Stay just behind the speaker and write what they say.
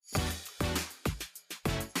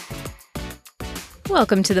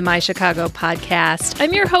Welcome to the My Chicago podcast.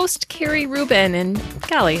 I'm your host, Carrie Rubin, and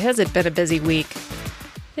golly, has it been a busy week.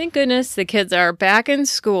 Thank goodness the kids are back in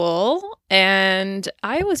school, and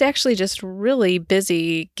I was actually just really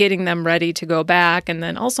busy getting them ready to go back, and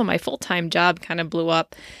then also my full-time job kind of blew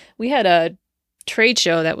up. We had a trade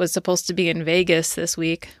show that was supposed to be in Vegas this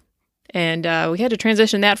week, and we had to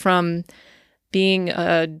transition that from being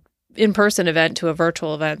a in-person event to a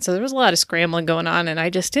virtual event. So there was a lot of scrambling going on, and I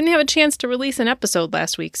just didn't have a chance to release an episode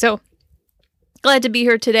last week. So glad to be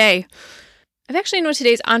here today. I've actually known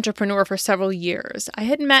today's entrepreneur for several years. I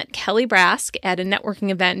had met Kelly Brask at a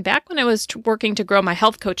networking event back when I was working to grow my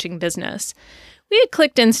health coaching business. We had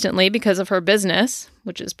clicked instantly because of her business,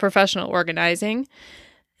 which is professional organizing.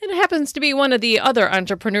 It happens to be one of the other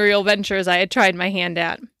entrepreneurial ventures I had tried my hand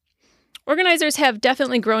at. Organizers have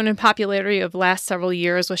definitely grown in popularity over the last several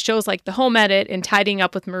years with shows like The Home Edit and Tidying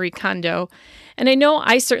Up with Marie Kondo, and I know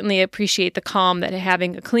I certainly appreciate the calm that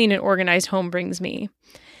having a clean and organized home brings me.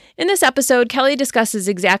 In this episode, Kelly discusses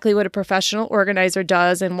exactly what a professional organizer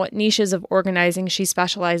does and what niches of organizing she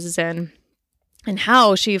specializes in, and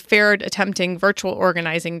how she fared attempting virtual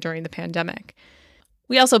organizing during the pandemic.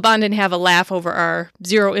 We also bond and have a laugh over our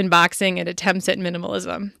zero inboxing and attempts at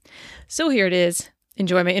minimalism. So here it is.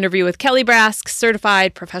 Enjoy my interview with Kelly Brask,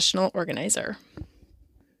 certified professional organizer.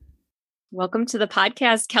 Welcome to the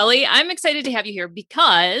podcast, Kelly. I'm excited to have you here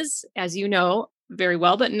because, as you know very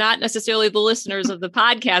well, but not necessarily the listeners of the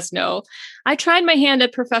podcast know, I tried my hand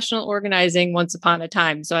at professional organizing once upon a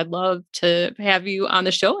time. So I'd love to have you on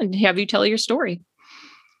the show and have you tell your story.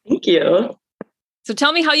 Thank you. So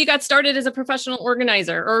tell me how you got started as a professional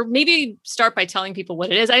organizer, or maybe start by telling people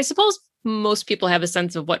what it is. I suppose most people have a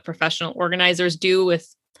sense of what professional organizers do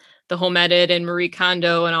with The Home Edit and Marie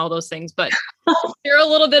Kondo and all those things, but share a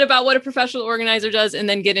little bit about what a professional organizer does and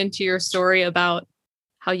then get into your story about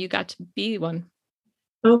how you got to be one.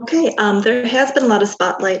 Okay. There has been a lot of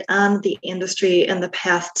spotlight on the industry in the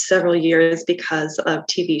past several years because of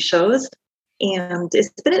TV shows. And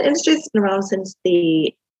it's been an industry that's been around since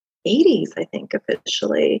the 80s, I think,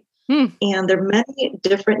 officially. And there are many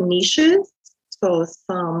different niches. So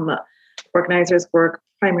some organizers work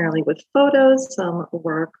primarily with photos, some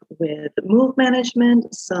work with move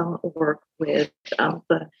management, some work with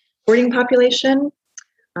the boarding population.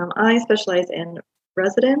 I specialize in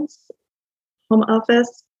residence, home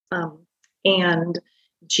office, and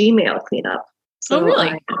Gmail cleanup. So,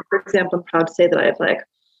 really? For example, I'm proud to say that I have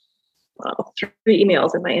 3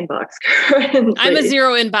 emails in my inbox currently. I'm a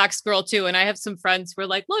zero inbox girl too. And I have some friends who are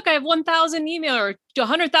like, look, I have 1,000 email or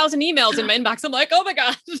 100,000 emails in my inbox. I'm like, oh my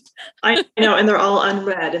God. I know. And they're all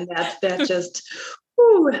unread. And that just,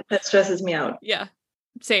 that stresses me out. Yeah,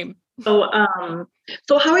 same. So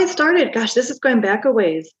how I started, gosh, this is going back a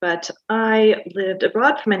ways, but I lived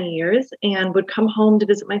abroad for many years and would come home to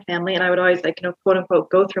visit my family. And I would always quote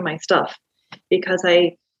unquote, go through my stuff because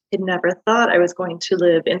I had never thought I was going to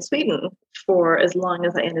live in Sweden for as long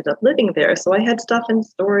as I ended up living there. So I had stuff in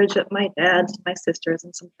storage at my dad's, my sister's,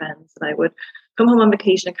 and some friends. And I would come home on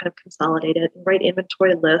vacation and kind of consolidate it and write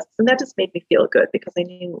inventory lists. And that just made me feel good because I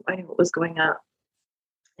knew what was going on.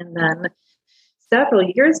 And then several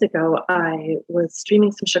years ago, I was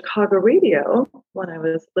streaming some Chicago radio when I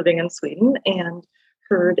was living in Sweden and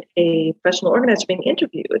heard a professional organizer being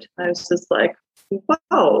interviewed. I was just like,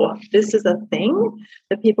 wow, this is a thing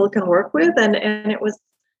that people can work with. And it was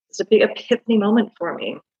just a big epiphany moment for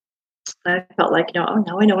me. I felt like, now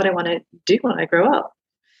I know what I want to do when I grow up.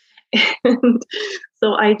 And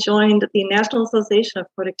so I joined the National Association of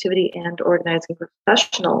Productivity and Organizing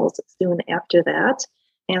Professionals soon after that.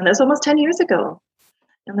 And that's almost 10 years ago.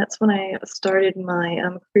 And that's when I started my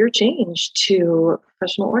career change to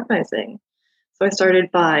professional organizing. So I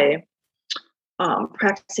started by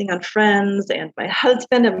practicing on friends and my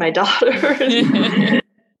husband and my daughters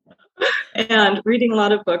and reading a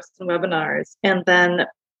lot of books and webinars. And then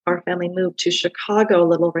our family moved to Chicago a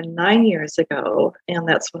little over 9 years ago. And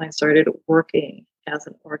that's when I started working as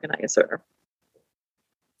an organizer.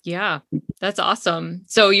 Yeah, that's awesome.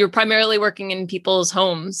 So you're primarily working in people's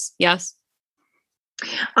homes, yes?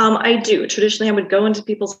 I do. Traditionally, I would go into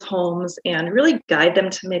people's homes and really guide them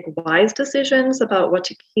to make wise decisions about what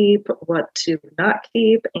to keep, what to not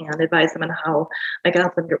keep, and advise them on how I can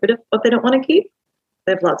help them get rid of what they don't want to keep.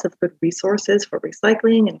 They have lots of good resources for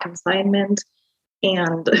recycling and consignment.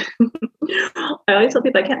 And I always tell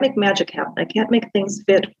people I can't make magic happen. I can't make things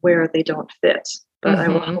fit where they don't fit, but I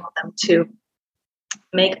will help them to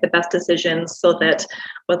make the best decisions so that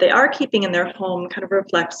what they are keeping in their home kind of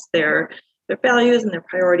reflects their values and their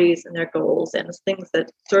priorities and their goals and things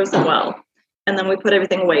that serves them well. And then we put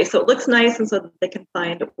everything away so it looks nice and so that they can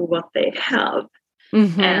find what they have.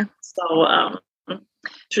 Mm-hmm. And so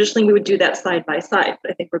traditionally we would do that side by side.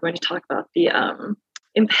 But I think we're going to talk about the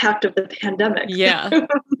impact of the pandemic. Yeah.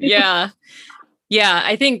 Yeah. Yeah.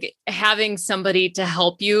 I think having somebody to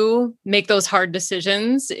help you make those hard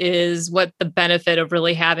decisions is what the benefit of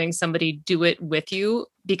really having somebody do it with you,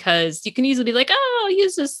 because you can easily be like, oh, I'll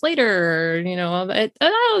use this later.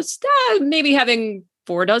 Maybe having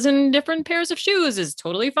 4 dozen different pairs of shoes is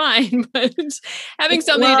totally fine, but having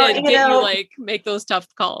somebody Well, to get you like make those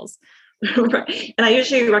tough calls. Right. And I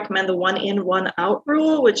usually recommend the 1 in, 1 out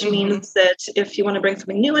rule, which means that if you want to bring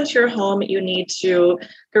something new into your home, you need to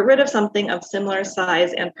get rid of something of similar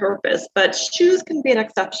size and purpose. But shoes can be an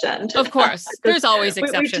exception. Of course. There's always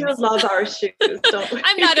exceptions. We do love our shoes, don't we?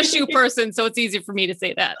 I'm not a shoe person, so it's easy for me to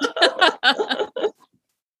say that.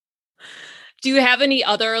 Do you have any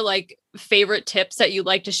other like favorite tips that you'd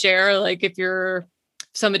like to share? Like if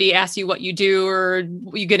somebody asks you what you do, or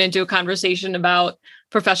you get into a conversation about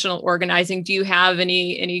professional organizing, do you have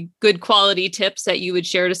any good quality tips that you would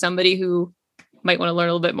share to somebody who might want to learn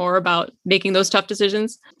a little bit more about making those tough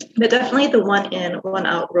decisions? But definitely the 1 in, 1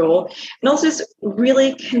 out rule. And also just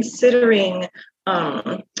really considering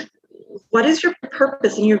what is your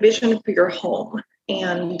purpose and your vision for your home,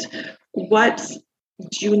 and what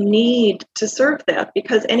do you need to serve that?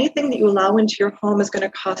 Because anything that you allow into your home is going to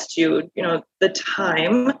cost you, the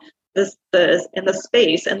time, and the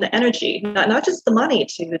space and the energy, not just the money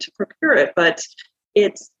to procure it, but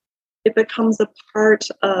it becomes a part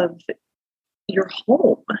of your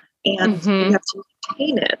home, and you have to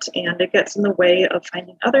maintain it, and it gets in the way of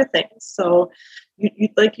finding other things. So you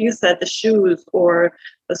like you said, the shoes or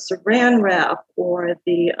the saran wrap or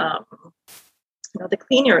the the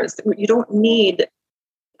cleaners, you don't need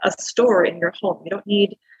a store in your home. You don't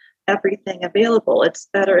need everything available. It's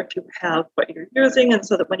better if you have what you're using, and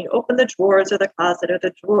so that when you open the drawers or the closet or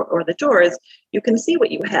the drawer or the doors, you can see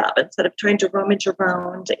what you have instead of trying to rummage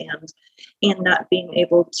around and not being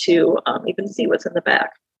able to even see what's in the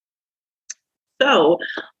back. So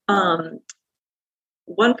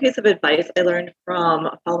one piece of advice I learned from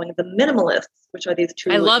following the minimalists, which are these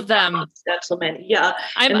two. I love them. Gentlemen. Yeah.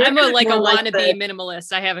 I'm a wannabe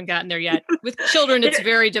minimalist. I haven't gotten there yet. With children, it's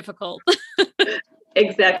very difficult.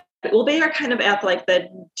 Exactly. Well, they are kind of at like the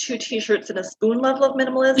 2 t-shirts and a spoon level of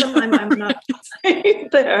minimalism. I'm not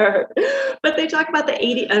there. But they talk about the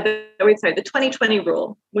 20/20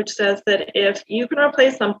 rule, which says that if you can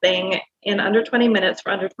replace something in under 20 minutes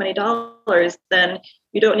for under $20, then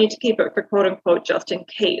you don't need to keep it for quote unquote just in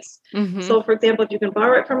case. So for example, if you can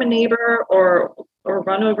borrow it from a neighbor or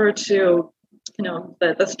run over to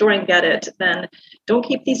the store and get it, then don't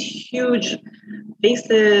keep these huge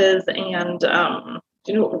vases and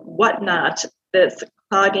whatnot that's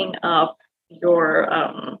clogging up your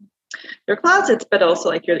closets, but also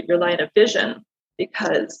like your line of vision,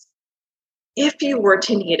 because if you were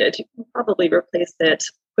to need it, you can probably replace it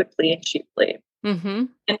quickly and cheaply. And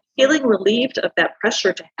feeling relieved of that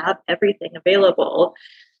pressure to have everything available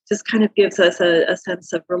just kind of gives us a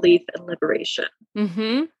sense of relief and liberation.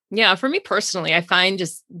 Yeah, for me personally, I find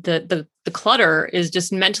just the clutter is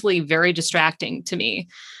just mentally very distracting to me,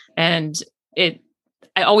 and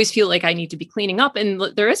I always feel like I need to be cleaning up, and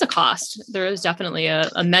there is a cost. There is definitely a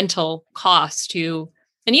mental cost to,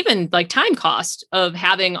 and even like time cost of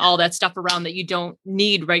having all that stuff around that you don't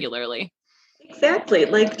need regularly. Exactly.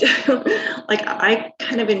 Like I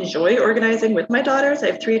kind of enjoy organizing with my daughters. I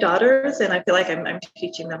have 3 daughters, and I feel like I'm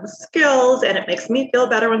teaching them skills, and it makes me feel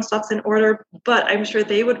better when stuff's in order. But I'm sure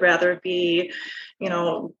they would rather be,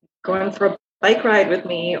 going for a bike ride with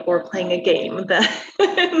me or playing a game.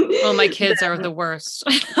 Oh, my kids are the worst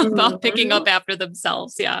about picking up after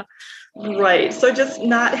themselves. Yeah. Right. So just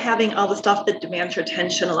not having all the stuff that demands your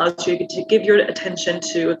attention allows you to give your attention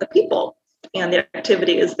to the people and the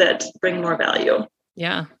activities that bring more value.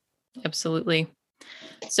 Yeah, absolutely.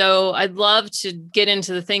 So I'd love to get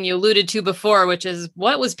into the thing you alluded to before, which is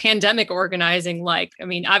what was pandemic organizing like? I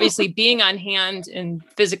mean, obviously being on hand and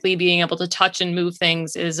physically being able to touch and move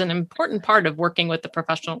things is an important part of working with the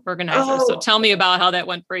professional organizer. So tell me about how that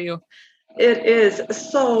went for you. It is.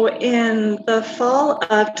 So in the fall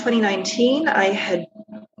of 2019, I had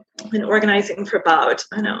been organizing for about,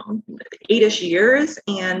 8-ish years.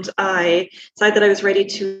 And I decided that I was ready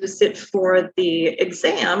to sit for the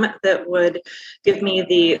exam that would give me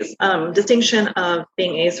the distinction of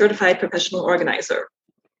being a certified professional organizer.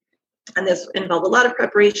 And this involved a lot of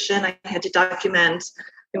preparation. I had to document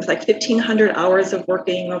things like 1,500 hours of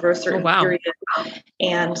working over a certain period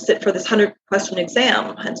and sit for this 100-question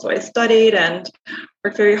exam. And so I studied and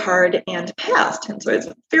worked very hard and passed. And so it was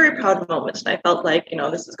a very proud moment. And I felt like,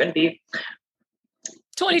 this is going to be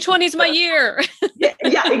 2020 is my year.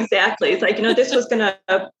 Yeah, exactly. It's like, this was going to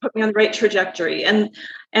put me on the right trajectory. And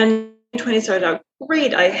 20 started out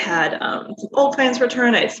great. I had some old clients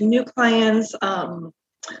return. I had some new clients.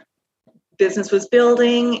 Business was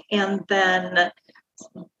building. And then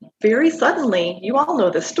very suddenly, you all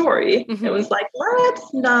know the story. Mm-hmm. It was like,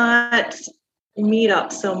 let's not meet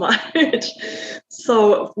up so much.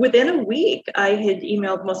 So within a week, I had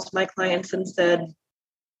emailed most of my clients and said,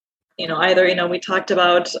 either, we talked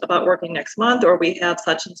about working next month, or we have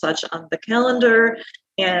such and such on the calendar,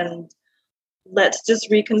 and let's just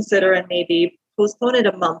reconsider and maybe postpone it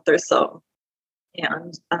a month or so.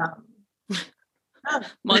 And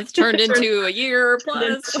months turned into a year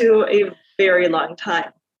plus. Into a very long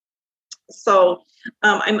time. So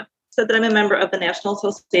I'm a member of the National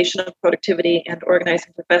Association of Productivity and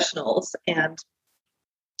Organizing Professionals, and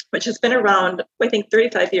which has been around, I think,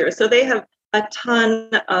 35 years. So they have a ton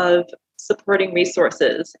of supporting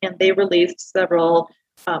resources, and they released several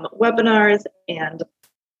webinars and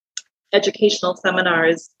educational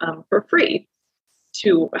seminars for free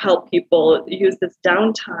to help people use this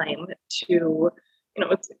downtime to,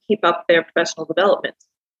 to keep up their professional development.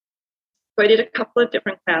 So I did a couple of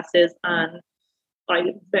different classes on, I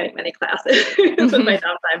did very many classes with my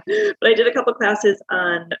downtime, but I did a couple of classes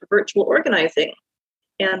on virtual organizing,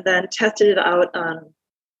 and then tested it out on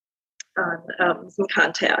some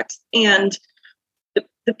contacts. And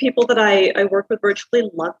the people that I work with virtually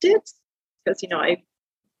loved it, because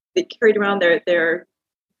they carried around their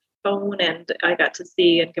phone, and I got to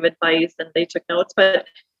see and give advice, and they took notes. But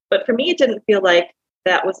for me, it didn't feel like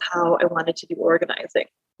that was how I wanted to do organizing.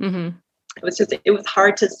 Mm-hmm. It was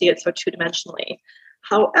hard to see it so two-dimensionally.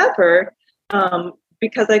 However,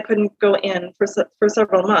 because I couldn't go in for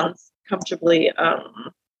several months comfortably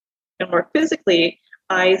and more physically,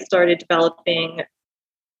 I started developing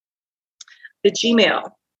the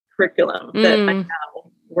Gmail curriculum that I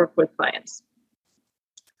now work with clients.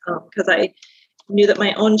 Because I knew that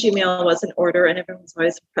my own Gmail was in order, and everyone was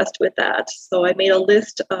always impressed with that. So I made a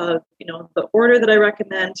list of, the order that I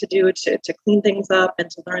recommend to do to clean things up and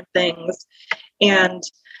to learn things, and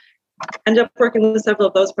ended up working with several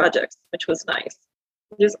of those projects, which was nice.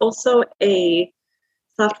 There's also a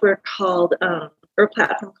software called, or a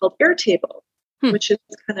platform called Airtable, which is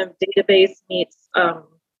kind of database meets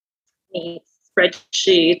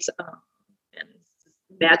spreadsheet, and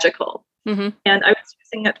magical. Mm-hmm. And I was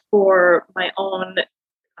using it for my own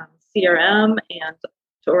CRM and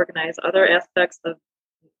to organize other aspects of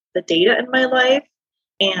the data in my life.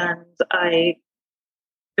 And I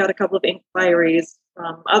got a couple of inquiries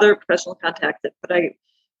from other professional contacts that could I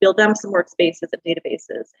build them some workspaces and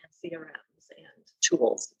databases and CRMs and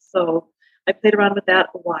tools. So I played around with that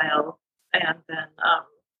a while, and then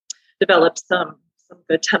developed some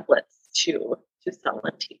good templates to sell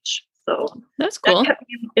and teach. So that's cool. That kept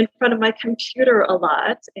me in front of my computer a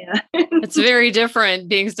lot. And it's very different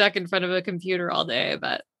being stuck in front of a computer all day,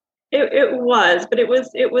 but it was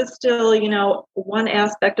still, one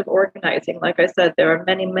aspect of organizing. Like I said, there are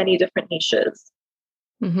many, many different niches.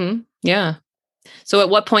 Mm-hmm. Yeah. So at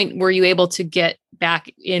what point were you able to get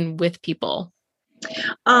back in with people?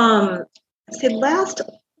 Say last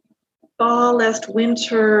fall, last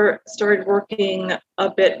winter, started working a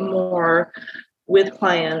bit more with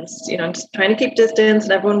clients, just trying to keep distance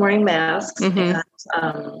and everyone wearing masks. Mm-hmm.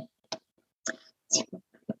 And,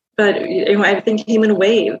 but everything came in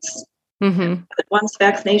waves. Mm-hmm. Once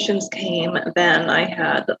vaccinations came, then I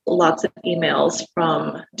had lots of emails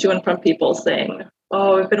to and from people saying,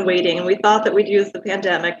 "Oh, we've been waiting, and we thought that we'd use the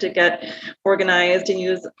pandemic to get organized and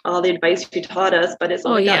use all the advice you taught us, but it's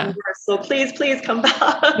only gotten worse. So please come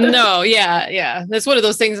back." No, yeah. That's one of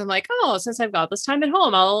those things I'm like, oh, since I've got this time at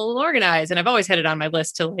home, I'll organize. And I've always had it on my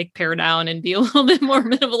list to pare down and be a little bit more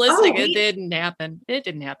minimalistic. It didn't happen.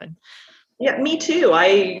 Yeah, me too.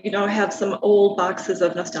 I, have some old boxes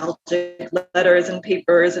of nostalgic letters and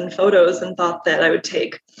papers and photos, and thought that I would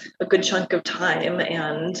take a good chunk of time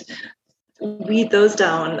and weed those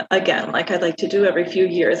down again, like I'd like to do every few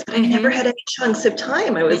years. But I never had any chunks of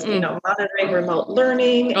time. I was, monitoring remote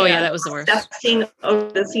learning. Oh, yeah, that was the worst. Testing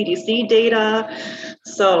of the CDC data.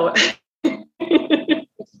 So it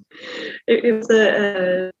was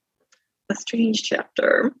a strange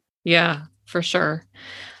chapter. Yeah, for sure.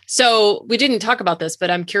 So we didn't talk about this,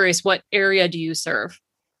 but I'm curious, what area do you serve?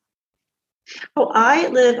 Oh, I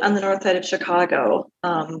live on the north side of Chicago,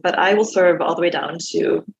 but I will serve all the way down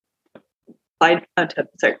to Park,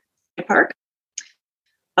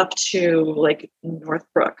 up to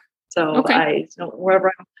Northbrook. So okay.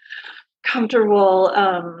 Wherever I'm comfortable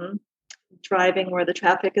driving where the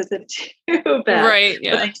traffic isn't too bad. Right.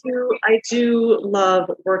 Yeah. But I do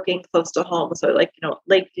love working close to home. So like,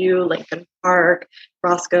 Lakeview, Lincoln Park,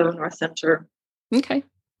 Roscoe, North Center. Okay.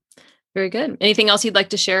 Very good. Anything else you'd like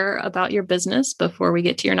to share about your business before we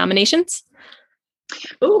get to your nominations?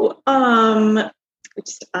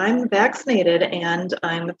 I'm vaccinated and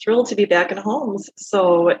I'm thrilled to be back in homes.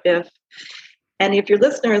 So if any of your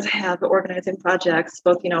listeners have organizing projects,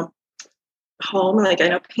 both, home, like I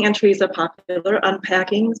know pantries are popular,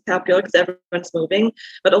 unpacking is popular because everyone's moving,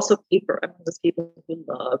 but also paper. I'm one of those people who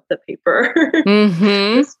love the paper.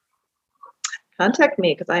 Mm-hmm. Just contact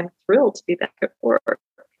me because I'm thrilled to be back at work.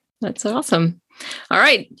 That's awesome. All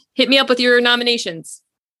right. Hit me up with your nominations.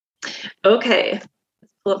 Okay. Let's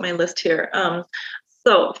pull up my list here.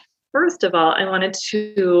 So first of all, I wanted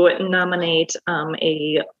to nominate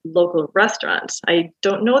a local restaurant. I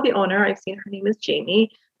don't know the owner. I've seen her name is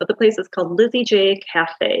Jamie, but the place is called Lizzie J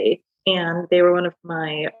Cafe. And they were one of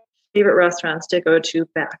my favorite restaurants to go to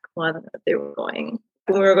back when we were going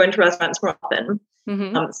to restaurants more often.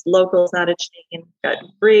 Mm-hmm. It's local, it's not a chain. Got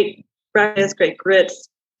great breakfast, great grits.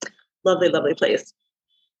 Lovely, lovely place.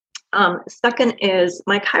 Second is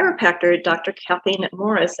my chiropractor, Dr. Kathleen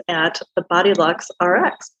Morris at the Body Lux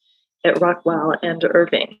RX at Rockwell and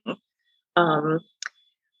Irving.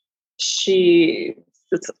 She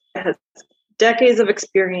has decades of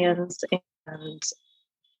experience and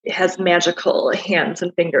has magical hands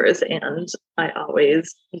and fingers, and I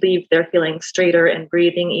always leave there feeling straighter and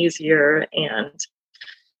breathing easier and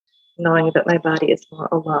knowing that my body is more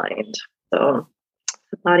aligned. So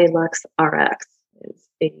the Body Lux RX is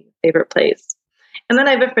a favorite place. And then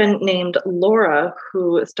I have a friend named Laura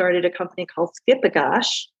who started a company called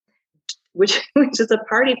Skip-A-Gosh, which is a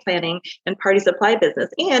party planning and party supply business.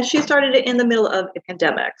 And she started it in the middle of a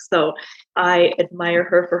pandemic. So I admire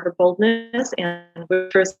her for her boldness and her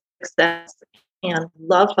success and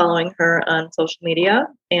love following her on social media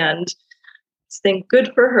and think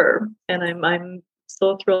good for her. And I'm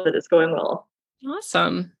so thrilled that it's going well.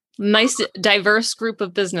 Awesome. Nice, diverse group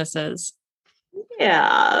of businesses.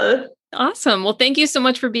 Yeah. Awesome. Well, thank you so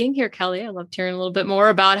much for being here, Kelly. I loved hearing a little bit more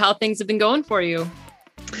about how things have been going for you.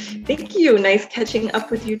 Thank you. Nice catching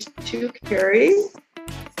up with you too, Carrie.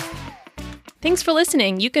 Thanks for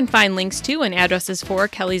listening. You can find links to and addresses for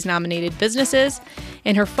Kelly's nominated businesses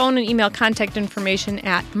and her phone and email contact information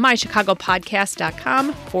at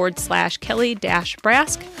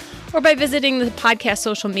mychicagopodcast.com/Kelly-Brask or by visiting the podcast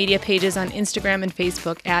social media pages on Instagram and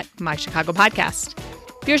Facebook at My Chicago Podcast.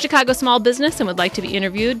 If you're a Chicago small business and would like to be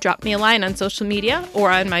interviewed, drop me a line on social media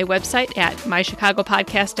or on my website at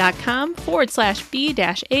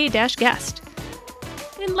mychicagopodcast.com/B-A-guest.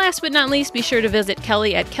 And last but not least, be sure to visit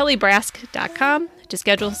Kelly at kellybrask.com to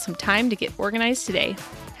schedule some time to get organized today.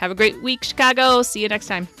 Have a great week, Chicago. See you next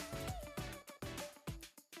time.